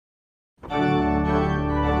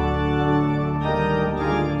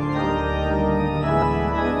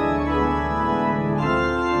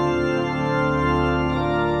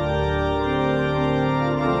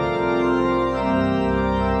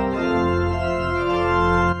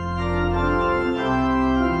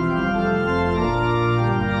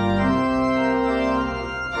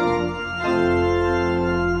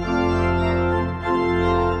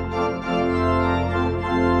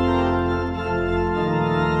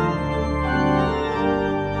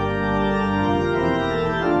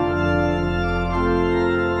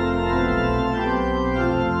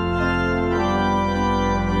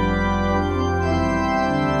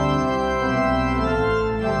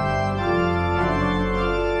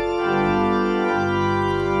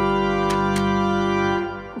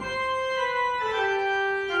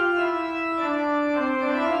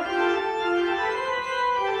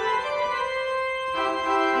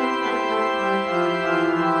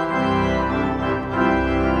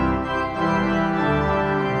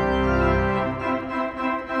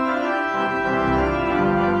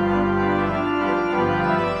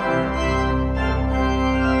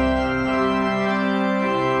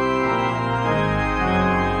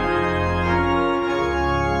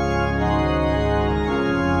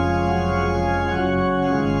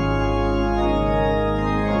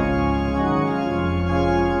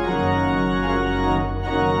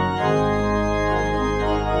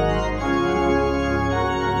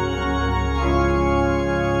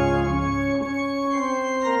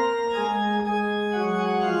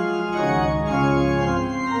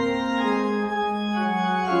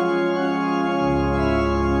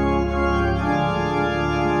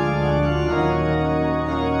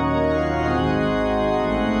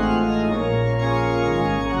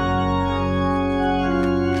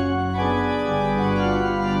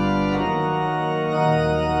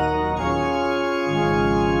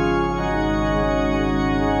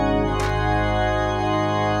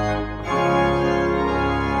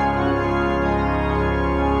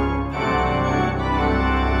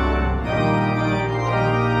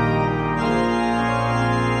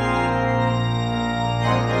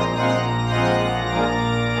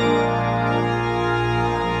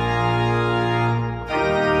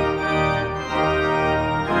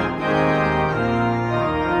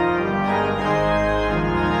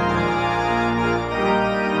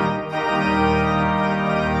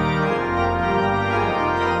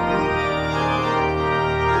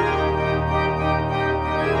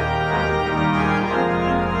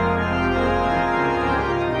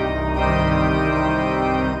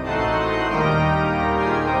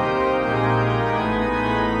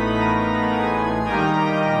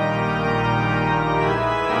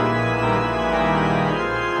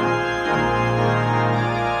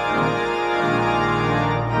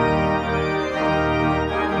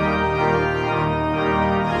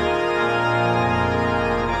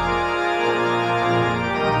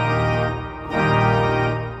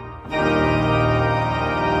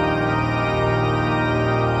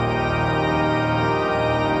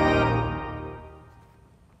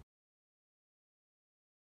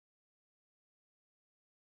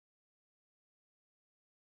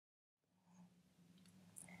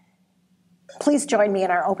Please join me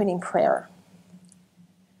in our opening prayer.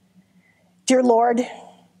 Dear Lord,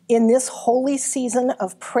 in this holy season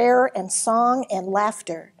of prayer and song and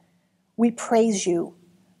laughter, we praise you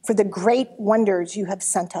for the great wonders you have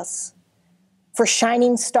sent us, for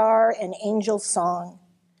shining star and angel song,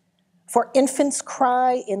 for infant's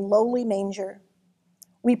cry in lowly manger.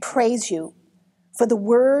 We praise you for the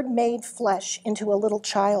word made flesh into a little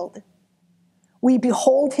child. We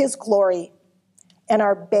behold his glory and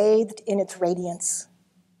are bathed in its radiance.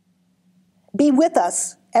 Be with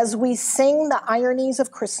us as we sing the ironies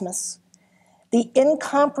of Christmas, the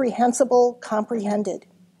incomprehensible comprehended,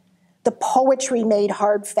 the poetry made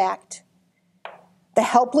hard fact, the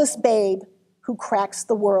helpless babe who cracks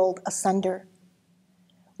the world asunder.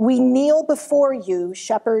 We kneel before you,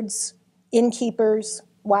 shepherds, innkeepers,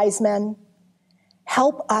 wise men.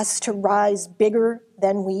 Help us to rise bigger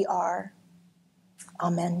than we are.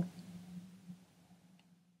 Amen.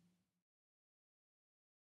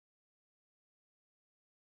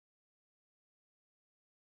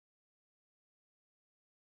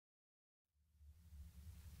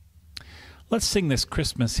 Let's sing this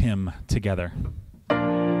Christmas hymn together.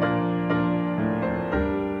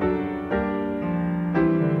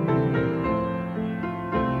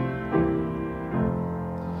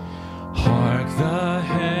 Hark the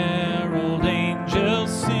herald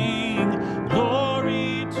angels sing,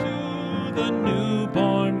 glory to the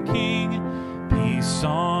newborn King, peace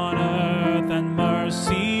on earth and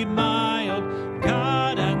mercy mild,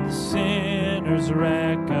 God and sin sinners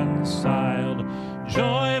reconciled.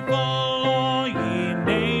 Joyful, all ye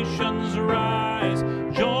nations, rise.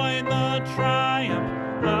 Join the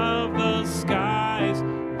triumph of the skies.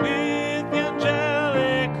 With the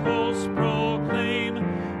angelic hosts proclaim,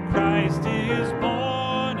 Christ is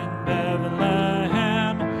born in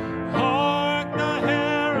Bethlehem. Hark, the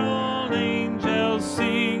herald angels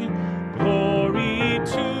sing, glory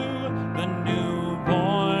to the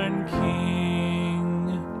newborn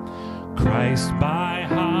King. Christ by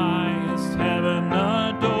highest heaven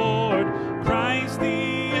adored, Christ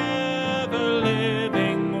the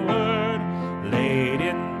ever-living Word, late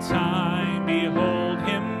in time, behold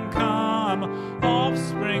him come,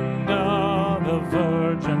 offspring of the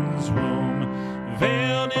Virgin's womb,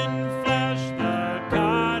 veiled in flesh the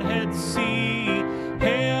Godhead see,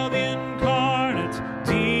 hail the incarnate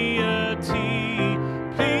deity,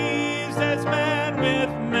 pleased as man with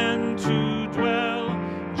men to dwell,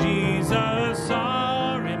 Jesus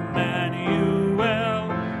our Emmanuel.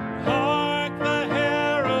 Hark, the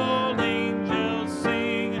herald angels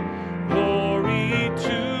sing, glory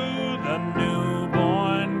to the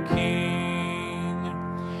newborn King.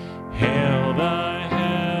 Hail the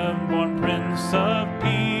heaven-born Prince of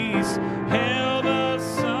Peace, hail the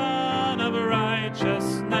Son of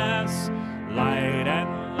Righteousness, light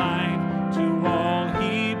and life to all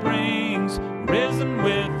he brings, risen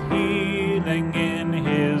with healing in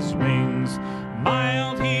his wings.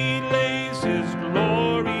 Mild he lays his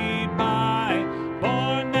glory by,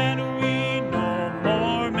 born that we no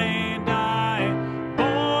more may die,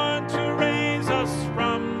 born to raise us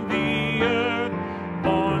from the earth,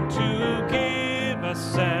 born to give a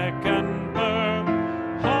second birth.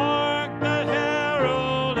 Hark, the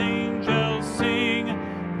herald angels sing,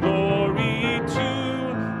 glory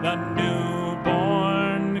to the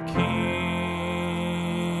newborn King.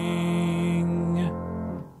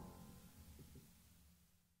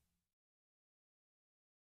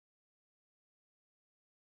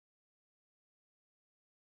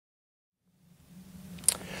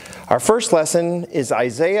 Our first lesson is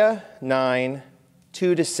Isaiah 9,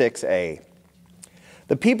 2-6a.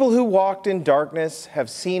 The people who walked in darkness have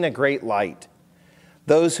seen a great light.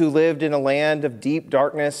 Those who lived in a land of deep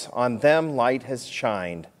darkness, on them light has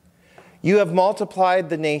shined. You have multiplied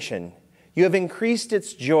the nation. You have increased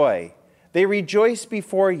its joy. They rejoice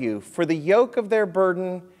before you, for the yoke of their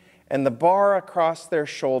burden and the bar across their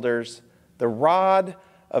shoulders, the rod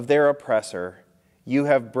of their oppressor, you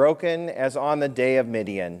have broken as on the day of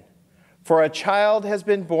Midian. For a child has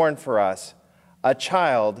been born for us, a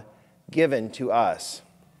child given to us.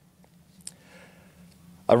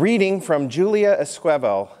 A reading from Julia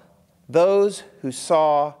Esquivel, Those Who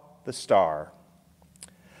Saw the Star.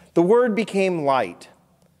 The Word became light.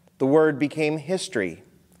 The Word became history.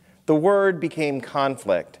 The Word became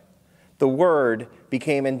conflict. The Word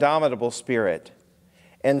became indomitable spirit,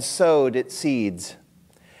 and sowed its seeds.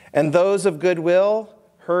 And those of goodwill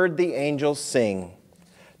heard the angels sing.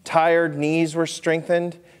 Tired knees were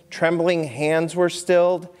strengthened, trembling hands were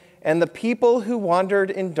stilled, and the people who wandered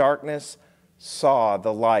in darkness saw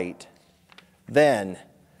the light. Then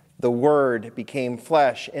the Word became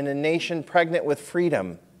flesh in a nation pregnant with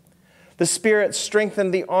freedom. The Spirit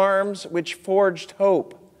strengthened the arms which forged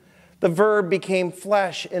hope. The Verb became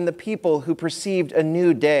flesh in the people who perceived a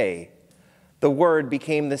new day. The Word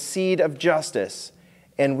became the seed of justice,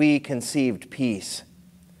 and we conceived peace.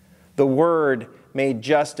 The Word made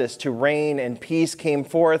justice to reign, and peace came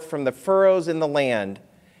forth from the furrows in the land.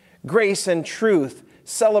 Grace and truth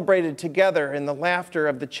celebrated together in the laughter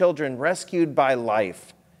of the children rescued by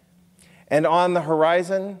life. And on the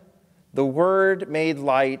horizon, the Word made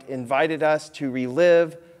light invited us to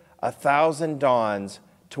relive 1,000 dawns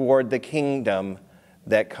toward the kingdom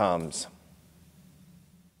that comes.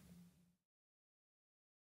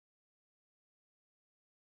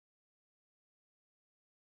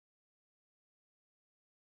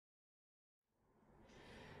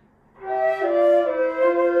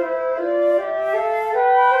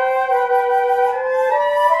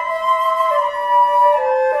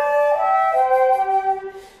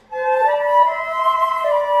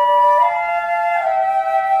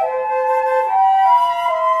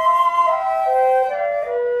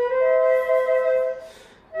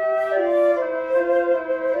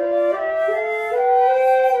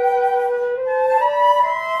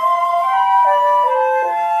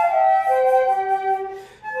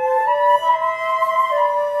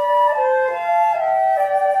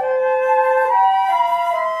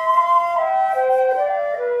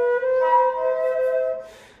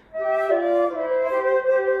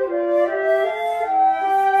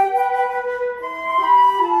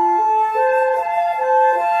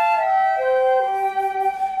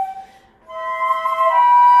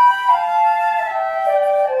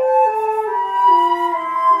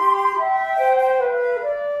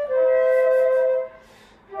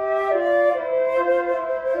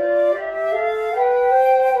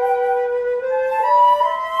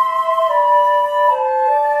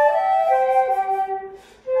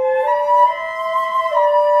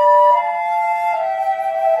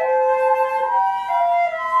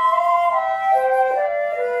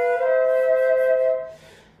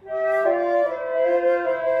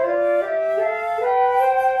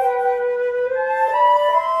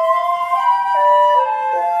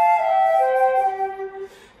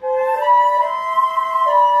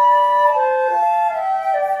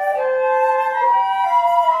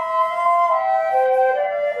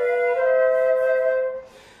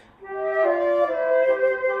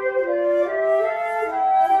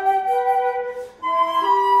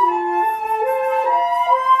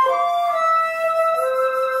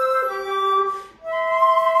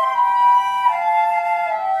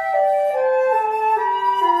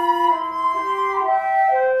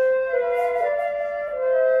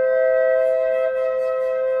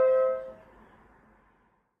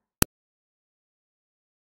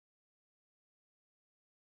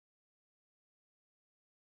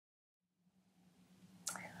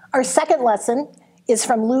 Our second lesson is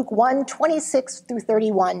from Luke 1:26 through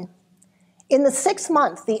 31. In the 6th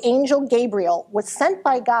month, the angel Gabriel was sent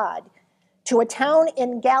by God to a town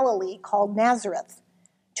in Galilee called Nazareth,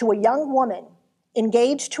 to a young woman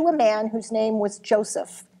engaged to a man whose name was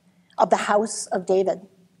Joseph, of the house of David.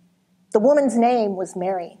 The woman's name was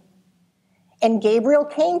Mary. And Gabriel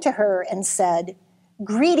came to her and said,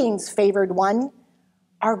 "Greetings, favored one,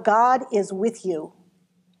 our God is with you."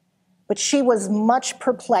 But she was much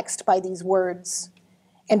perplexed by these words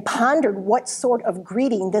and pondered what sort of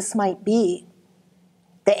greeting this might be.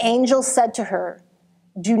 The angel said to her,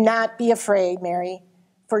 "Do not be afraid, Mary,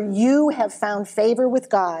 for you have found favor with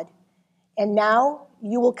God, and now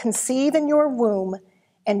you will conceive in your womb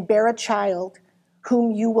and bear a child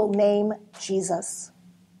whom you will name Jesus."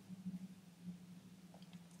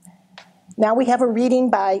 Now we have a reading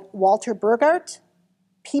by Walter Burgart,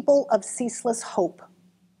 People of Ceaseless Hope.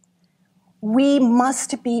 We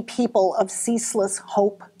must be people of ceaseless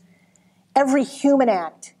hope. Every human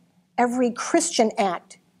act, every Christian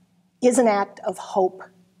act is an act of hope.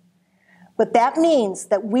 But that means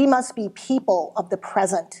that we must be people of the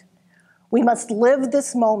present. We must live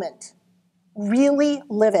this moment, really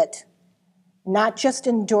live it, not just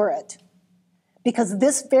endure it. Because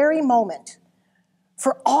this very moment,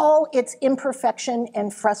 for all its imperfection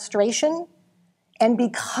and frustration, and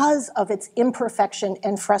because of its imperfection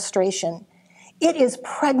and frustration, it is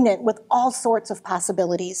pregnant with all sorts of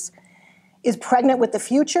possibilities, is pregnant with the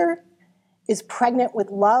future, is pregnant with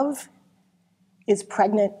love, is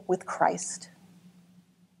pregnant with Christ.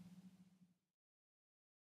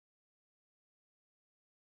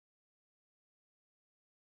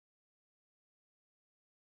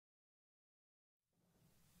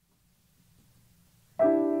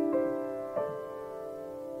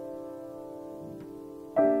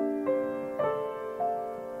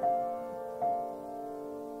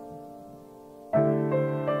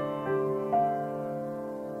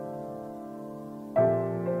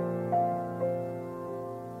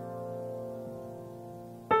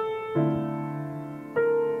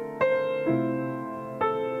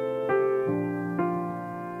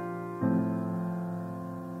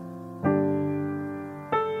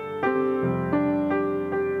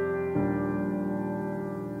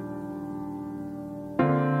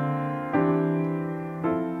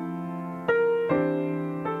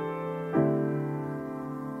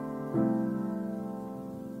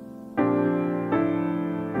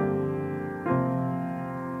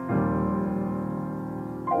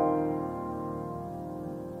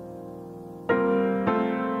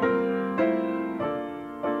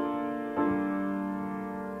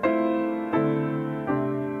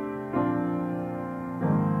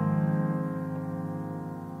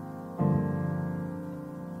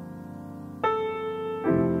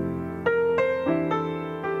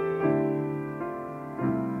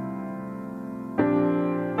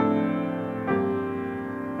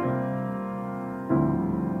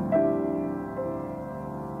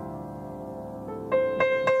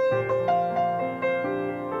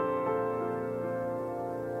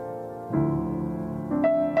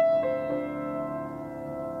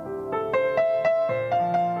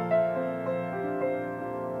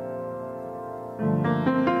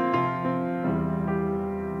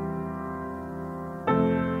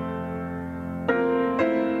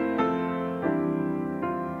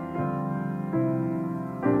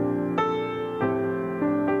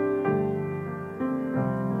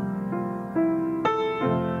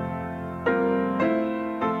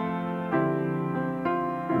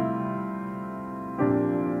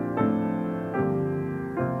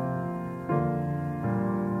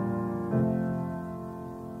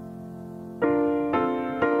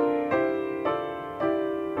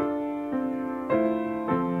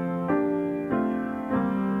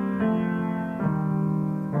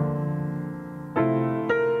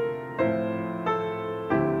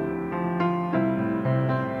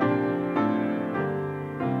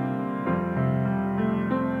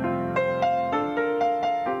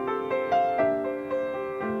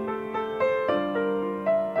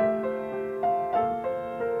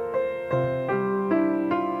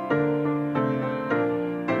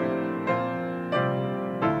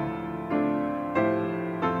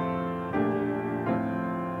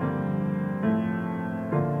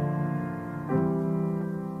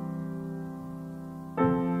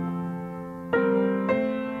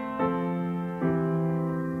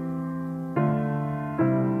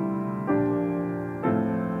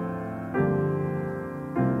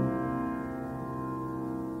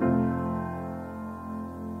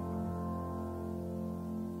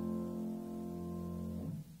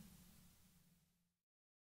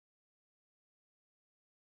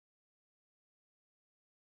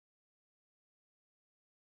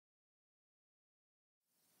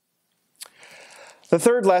 The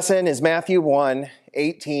third lesson is Matthew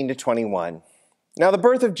 1:18 to 21. Now the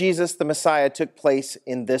birth of Jesus, the Messiah, took place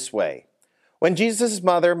in this way. When Jesus'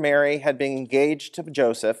 mother, Mary, had been engaged to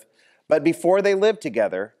Joseph, but before they lived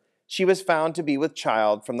together, she was found to be with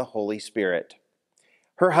child from the Holy Spirit.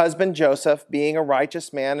 Her husband, Joseph, being a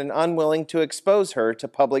righteous man and unwilling to expose her to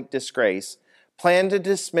public disgrace, planned to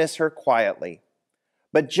dismiss her quietly.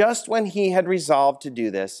 But just when he had resolved to do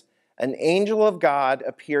this, an angel of God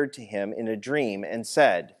appeared to him in a dream and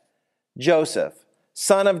said, Joseph,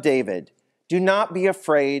 son of David, do not be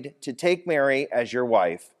afraid to take Mary as your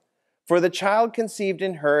wife, for the child conceived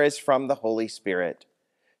in her is from the Holy Spirit.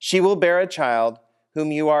 She will bear a child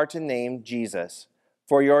whom you are to name Jesus,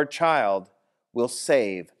 for your child will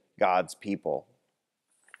save God's people.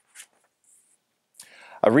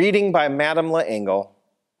 A reading by Madame L'Engle,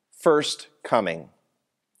 First Coming.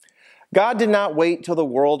 God did not wait till the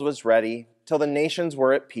world was ready, till the nations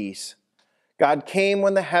were at peace. God came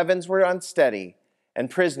when the heavens were unsteady and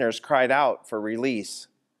prisoners cried out for release.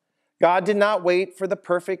 God did not wait for the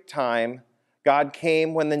perfect time. God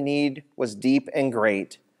came when the need was deep and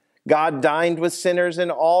great. God dined with sinners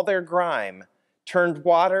in all their grime, turned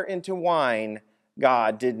water into wine.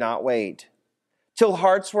 God did not wait. Till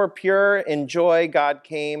hearts were pure in joy, God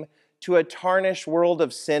came to a tarnished world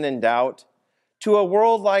of sin and doubt. To a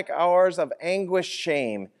world like ours of anguished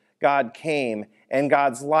shame, God came, and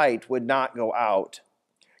God's light would not go out.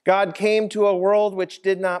 God came to a world which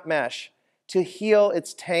did not mesh, to heal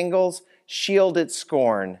its tangles, shield its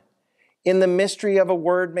scorn. In the mystery of a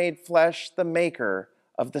word made flesh, the maker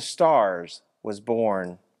of the stars was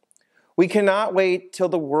born. We cannot wait till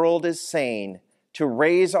the world is sane to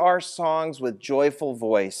raise our songs with joyful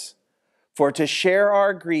voice. For to share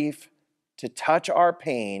our grief, to touch our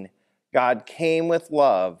pain, God came with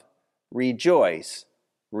love. Rejoice,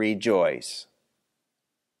 rejoice.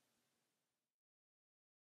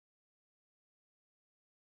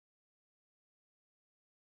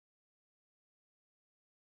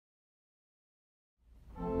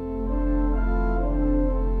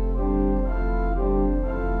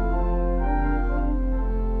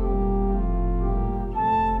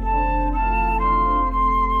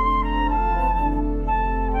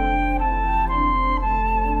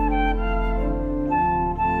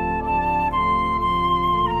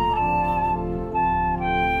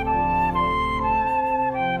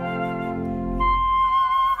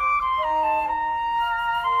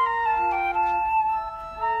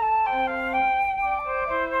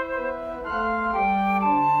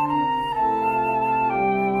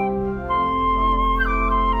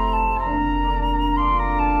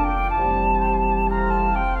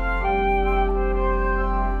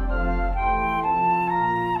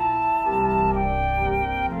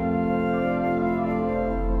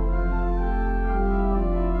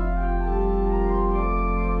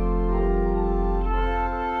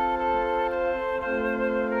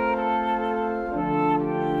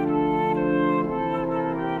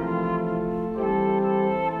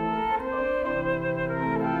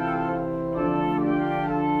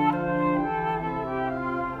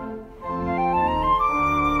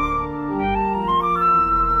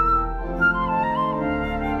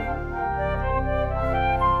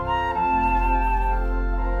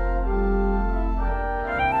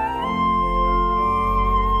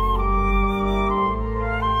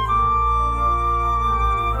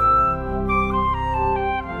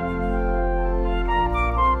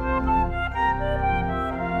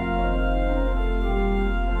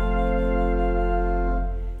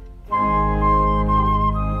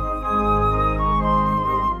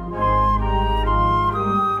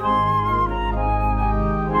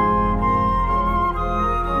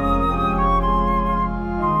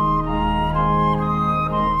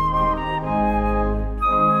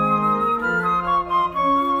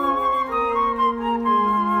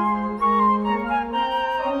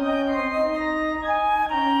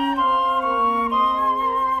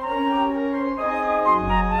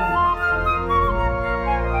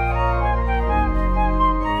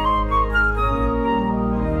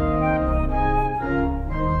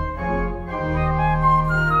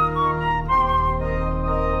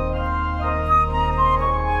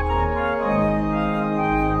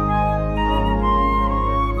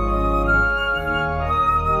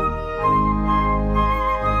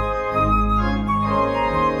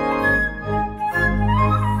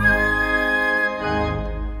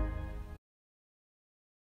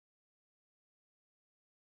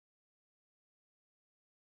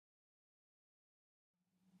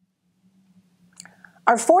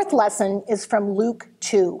 Our fourth lesson is from Luke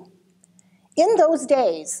 2. In those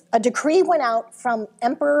days, a decree went out from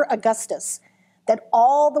Emperor Augustus that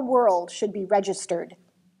all the world should be registered.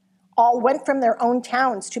 All went from their own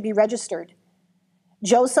towns to be registered.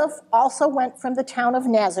 Joseph also went from the town of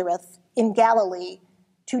Nazareth in Galilee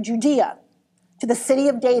to Judea, to the city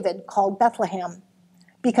of David called Bethlehem,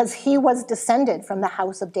 because he was descended from the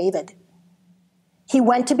house of David. He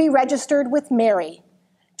went to be registered with Mary,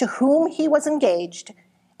 to whom he was engaged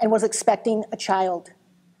and was expecting a child.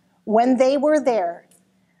 When they were there,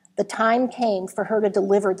 the time came for her to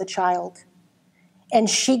deliver the child. And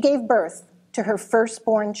she gave birth to her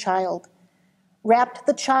firstborn child, wrapped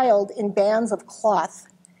the child in bands of cloth,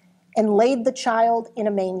 and laid the child in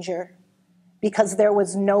a manger, because there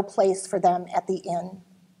was no place for them at the inn.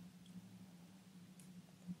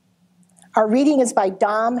 Our reading is by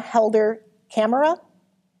Dom Helder Camera,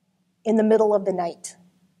 In the Middle of the Night.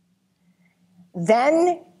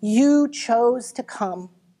 Then you chose to come,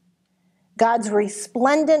 God's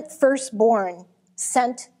resplendent firstborn,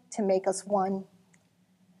 sent to make us one.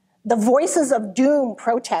 The voices of doom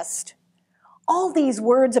protest. All these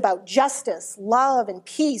words about justice, love, and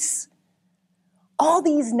peace. All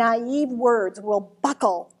these naive words will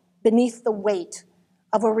buckle beneath the weight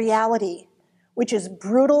of a reality which is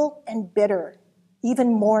brutal and bitter,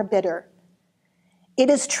 even more bitter. It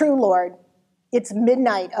is true, Lord, it's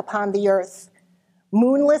midnight upon the earth,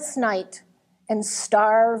 moonless night and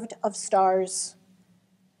starved of stars.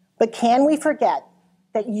 But can we forget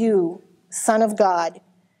that you, Son of God,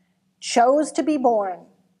 chose to be born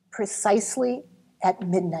precisely at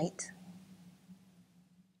midnight?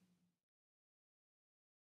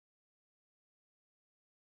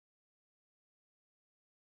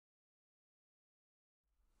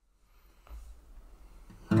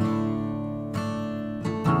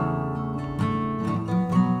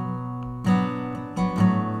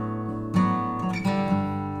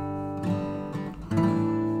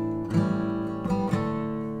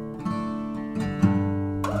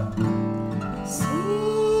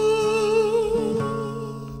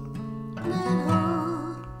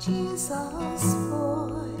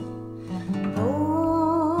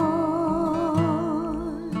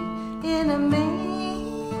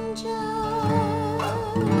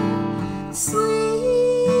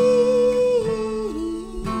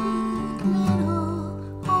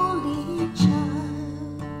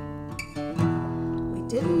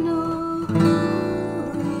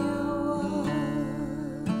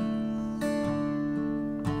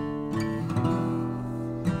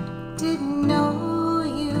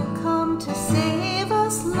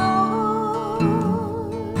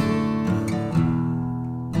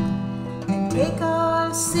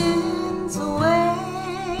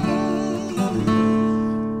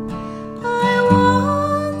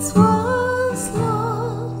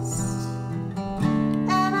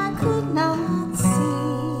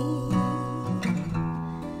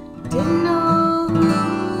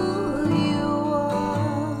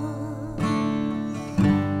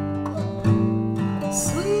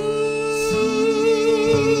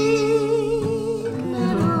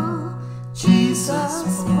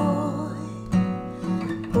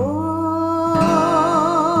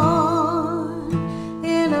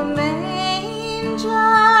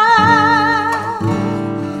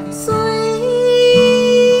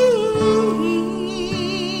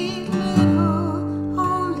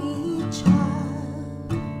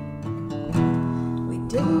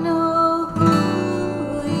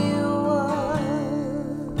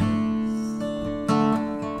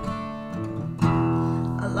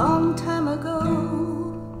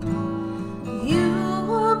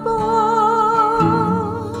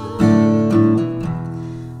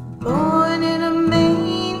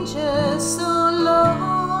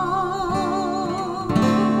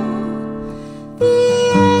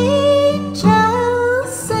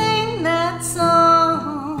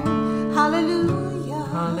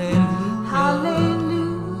 Hallelujah.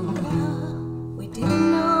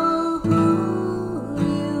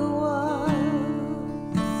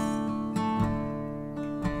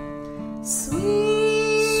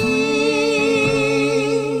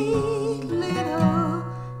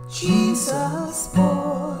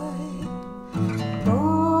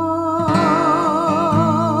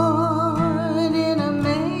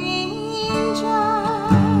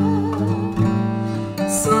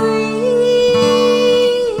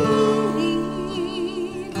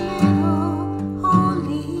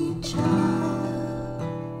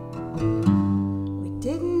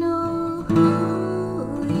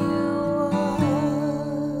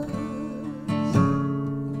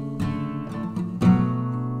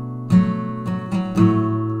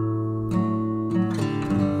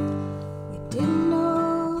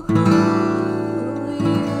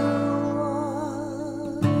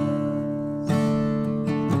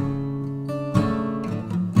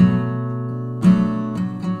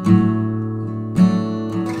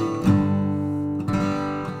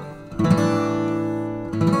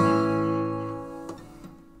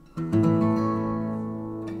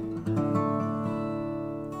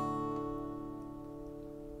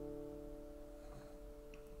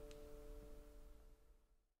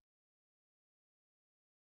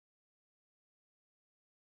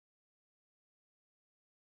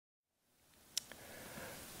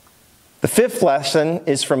 The fifth lesson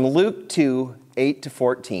is from Luke 2, 8 to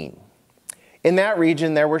 14. In that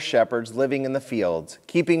region there were shepherds living in the fields,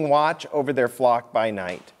 keeping watch over their flock by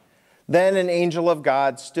night. Then an angel of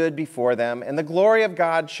God stood before them, and the glory of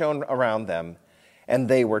God shone around them, and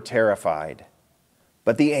they were terrified.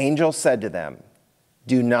 But the angel said to them,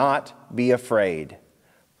 "Do not be afraid.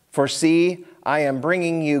 For see, I am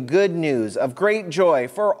bringing you good news of great joy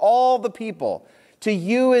for all the people. To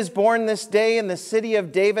you is born this day in the city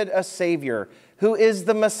of David a Savior, who is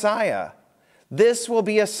the Messiah. This will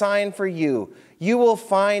be a sign for you. You will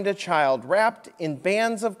find a child wrapped in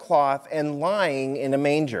bands of cloth and lying in a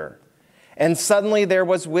manger." And suddenly there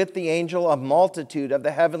was with the angel a multitude of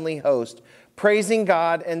the heavenly host, praising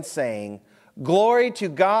God and saying, "Glory to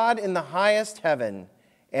God in the highest heaven,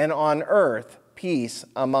 and on earth peace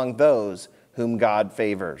among those whom God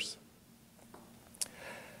favors."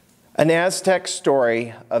 An Aztec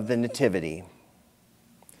story of the Nativity.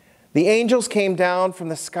 The angels came down from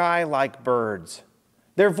the sky like birds.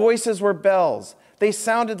 Their voices were bells. They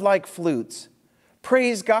sounded like flutes.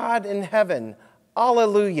 Praise God in heaven.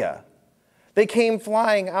 Alleluia. They came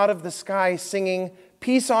flying out of the sky singing,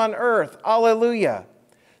 "Peace on earth. Alleluia."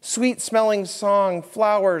 Sweet-smelling song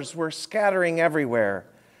flowers were scattering everywhere,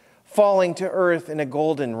 falling to earth in a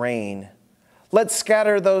golden rain. Let's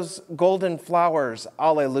scatter those golden flowers,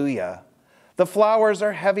 alleluia. The flowers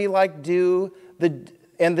are heavy like dew,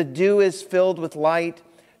 and the dew is filled with light,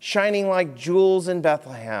 shining like jewels in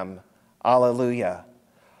Bethlehem, alleluia.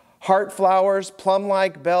 Heart flowers,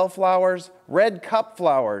 plum-like bell flowers, red cup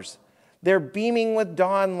flowers, they're beaming with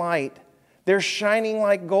dawn light. They're shining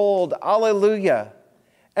like gold, alleluia.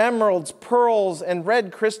 Emeralds, pearls, and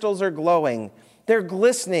red crystals are glowing. They're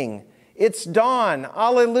glistening. It's dawn,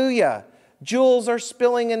 alleluia. Jewels are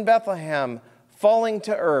spilling in Bethlehem, falling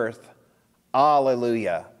to earth.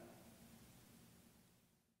 Alleluia.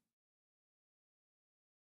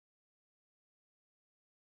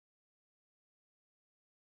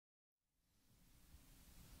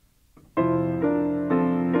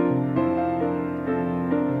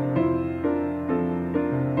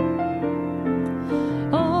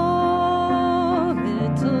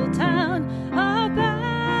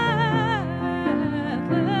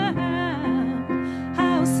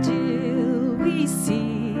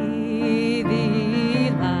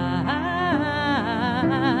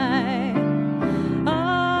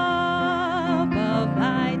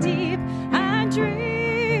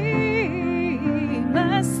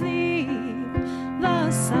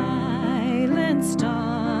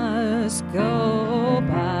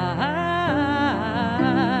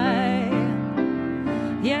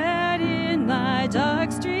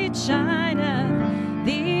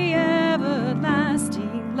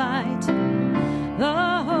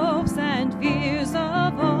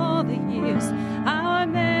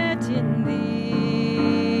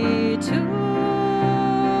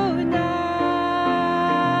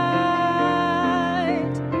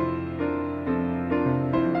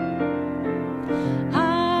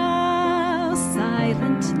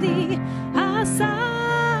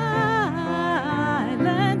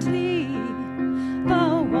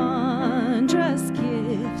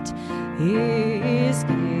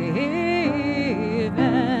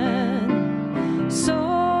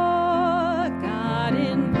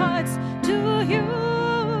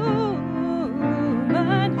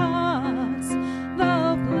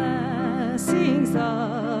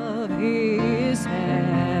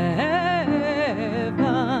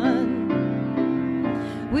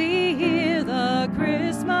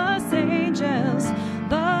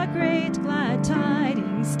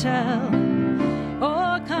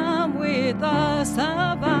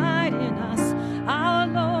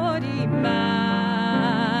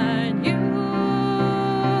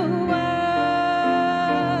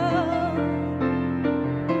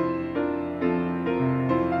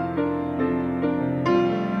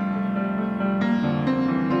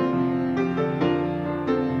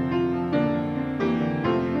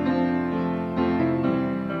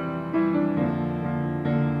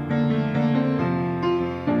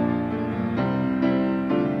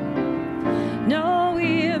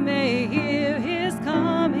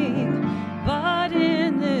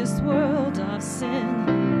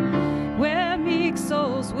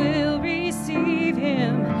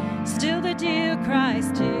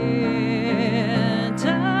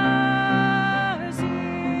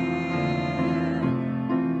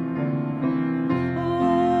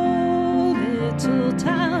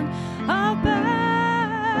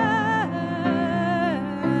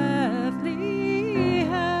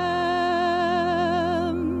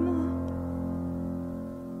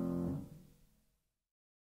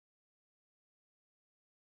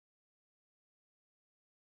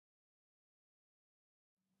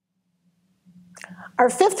 Our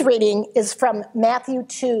fifth reading is from Matthew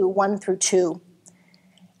 2, 1 through 2.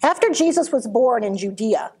 After Jesus was born in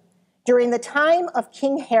Judea, during the time of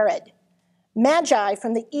King Herod, Magi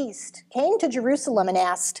from the east came to Jerusalem and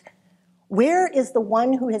asked, "Where is the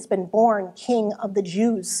one who has been born King of the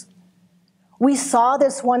Jews? We saw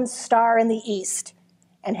this one star in the east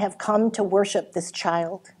and have come to worship this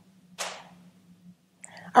child."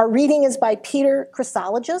 Our reading is by Peter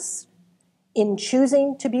Chrysologus in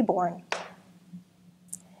Choosing to be Born.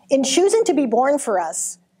 In choosing to be born for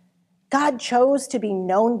us, God chose to be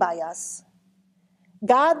known by us.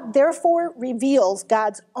 God therefore reveals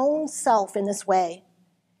God's own self in this way,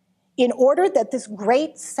 in order that this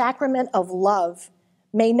great sacrament of love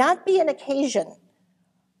may not be an occasion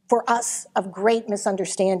for us of great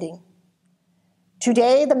misunderstanding.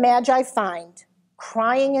 Today the Magi find,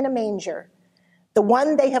 crying in a manger, the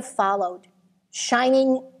one they have followed,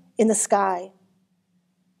 shining in the sky.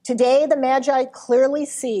 Today the Magi clearly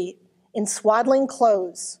see, in swaddling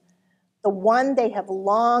clothes, the one they have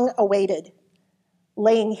long awaited,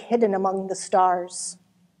 laying hidden among the stars.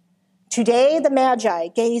 Today the Magi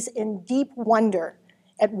gaze in deep wonder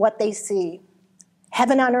at what they see: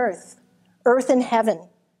 heaven on earth in heaven,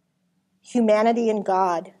 humanity in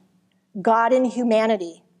God, God in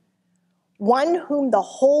humanity, one whom the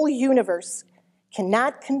whole universe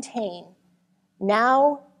cannot contain,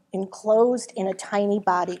 now enclosed in a tiny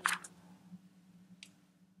body.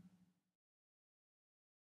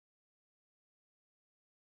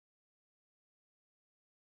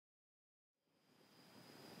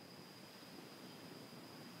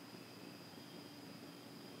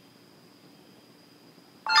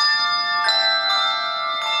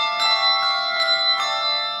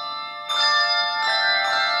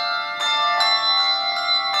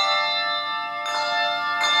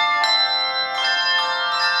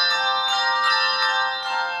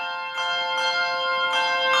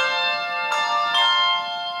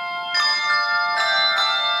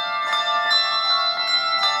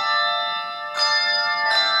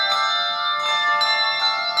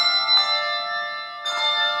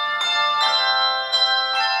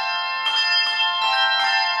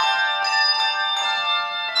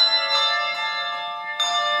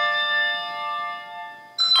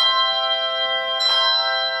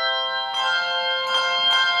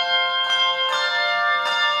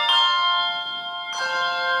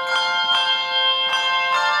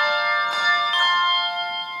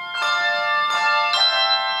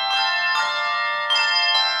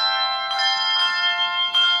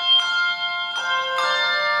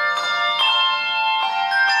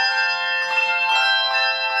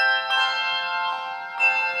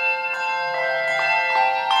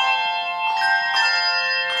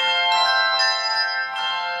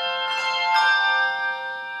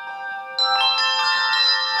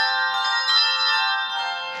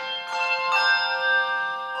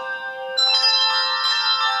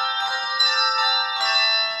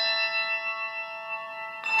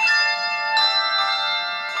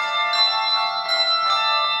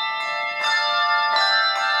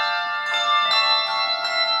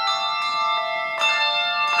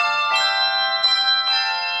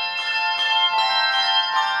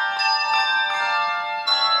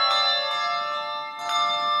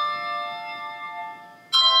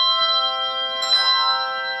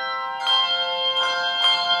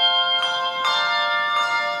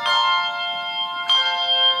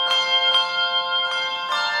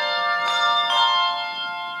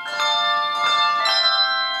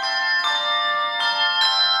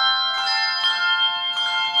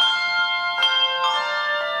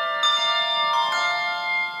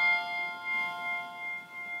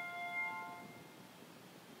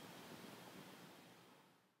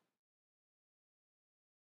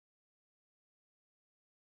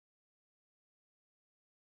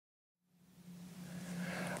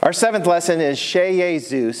 Our seventh lesson is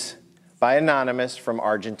Jesus by Anonymous from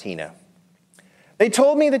Argentina. They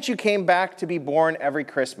told me that you came back to be born every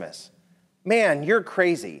Christmas. Man, you're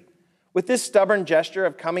crazy. With this stubborn gesture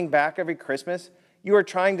of coming back every Christmas, you are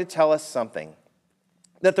trying to tell us something.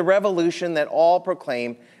 That the revolution that all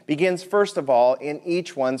proclaim begins first of all in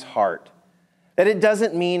each one's heart. That it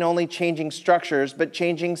doesn't mean only changing structures, but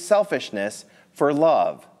changing selfishness for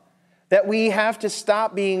love. That we have to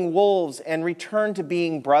stop being wolves and return to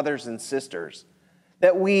being brothers and sisters.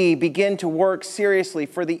 That we begin to work seriously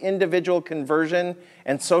for the individual conversion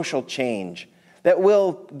and social change. That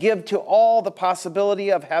we'll give to all the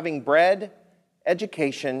possibility of having bread,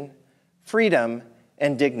 education, freedom,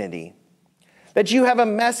 and dignity. That you have a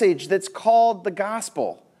message that's called the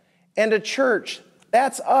gospel, and a church,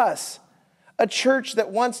 that's us. A church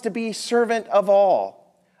that wants to be servant of all.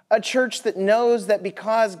 A church that knows that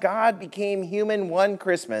because God became human one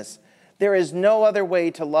Christmas, there is no other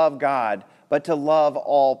way to love God but to love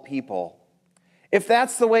all people. If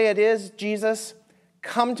that's the way it is, Jesus,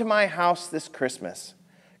 come to my house this Christmas.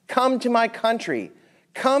 Come to my country.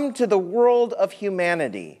 Come to the world of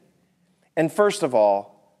humanity. And first of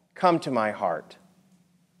all, come to my heart.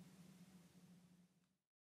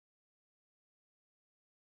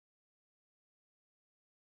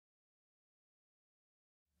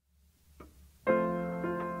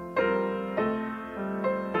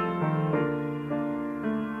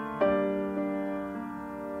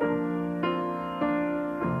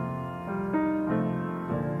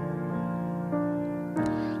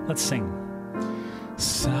 Let's sing.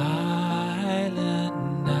 Silent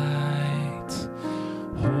night,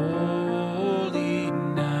 holy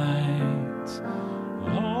night,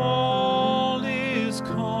 all is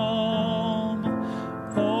calm,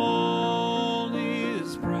 all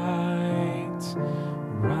is bright,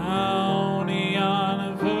 round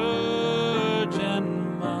yon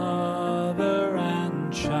virgin mother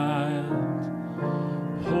and child,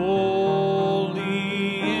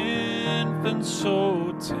 holy infant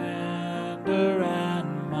so tender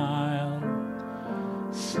and mild,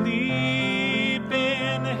 sleep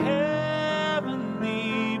in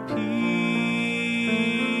heavenly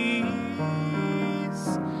peace,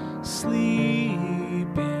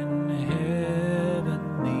 sleep in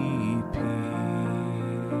heavenly peace.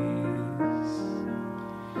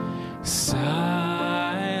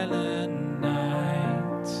 Silent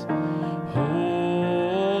night,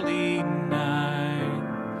 holy night,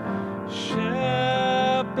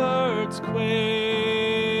 shepherds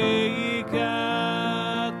quake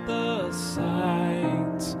at the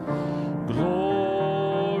sight,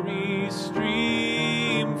 glory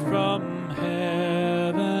stream from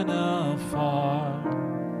heaven afar,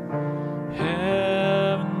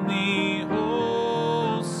 heavenly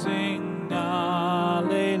hosts sing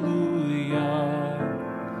Alleluia,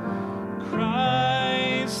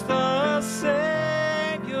 Christ the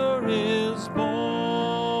Savior is born,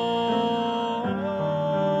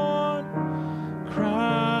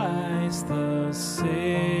 Christ the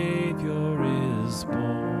Savior is born.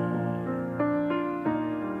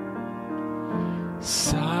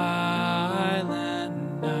 Silent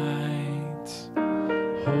night,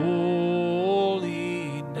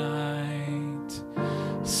 holy night,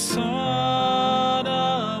 Son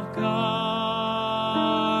of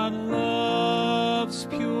God, love's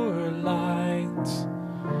pure light,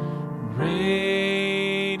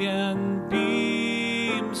 radiant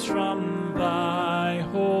beams from thy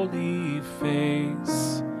holy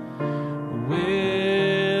face,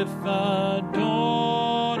 with the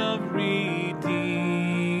dawn of redeeming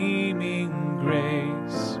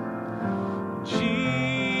grace.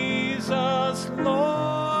 Jesus,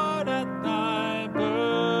 Lord, at thy birth,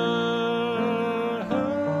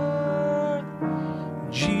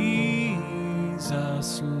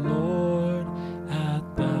 Jesus, Lord, at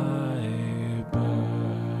thy birth.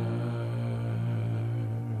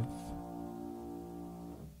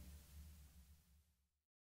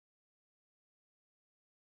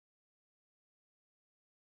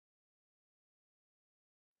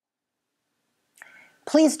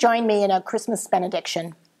 Please join me in a Christmas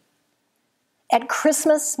benediction. At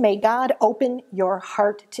Christmas, may God open your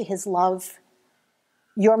heart to his love,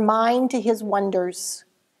 your mind to his wonders,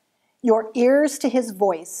 your ears to his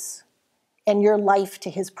voice, and your life to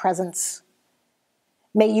his presence.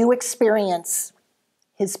 May you experience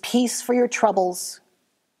his peace for your troubles,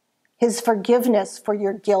 his forgiveness for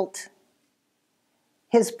your guilt,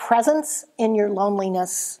 his presence in your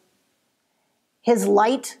loneliness, his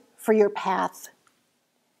light for your path,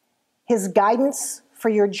 his guidance for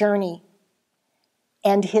your journey,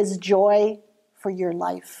 and his joy for your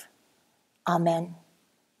life. Amen.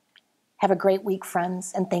 Have a great week,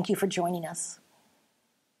 friends, and thank you for joining us.